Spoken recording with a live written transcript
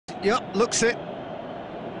Yep, looks it.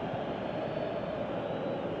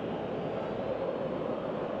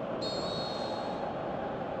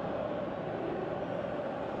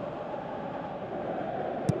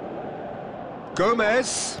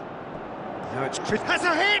 Gomez. Now it's Chris. Has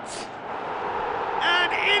a hit!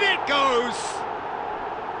 And in it goes!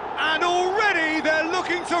 And already they're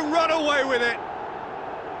looking to run away with it.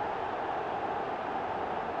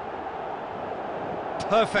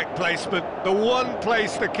 Perfect placement, the one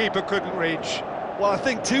place the keeper couldn't reach. Well, I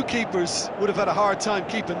think two keepers would have had a hard time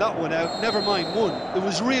keeping that one out, never mind one. There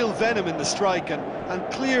was real venom in the strike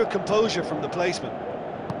and clear composure from the placement.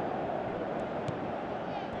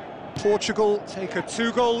 Portugal take a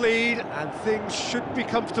 2-goal lead and things should be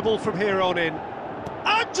comfortable from here on in.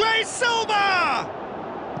 Andre Silva!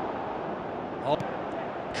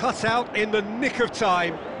 Cut out in the nick of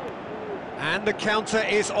time. And the counter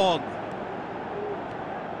is on.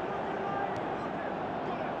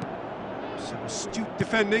 Some astute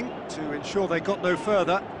defending to ensure they got no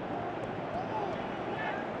further.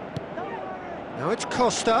 Now it's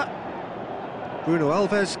Costa. Bruno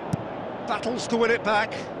Alves battles to win it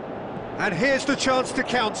back. And here's the chance to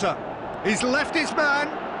counter. He's left his man.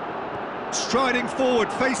 Striding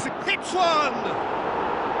forward, facing... Hits one!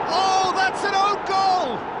 Oh, that's an own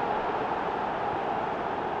goal!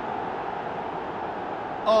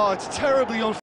 Oh, it's terribly unfair.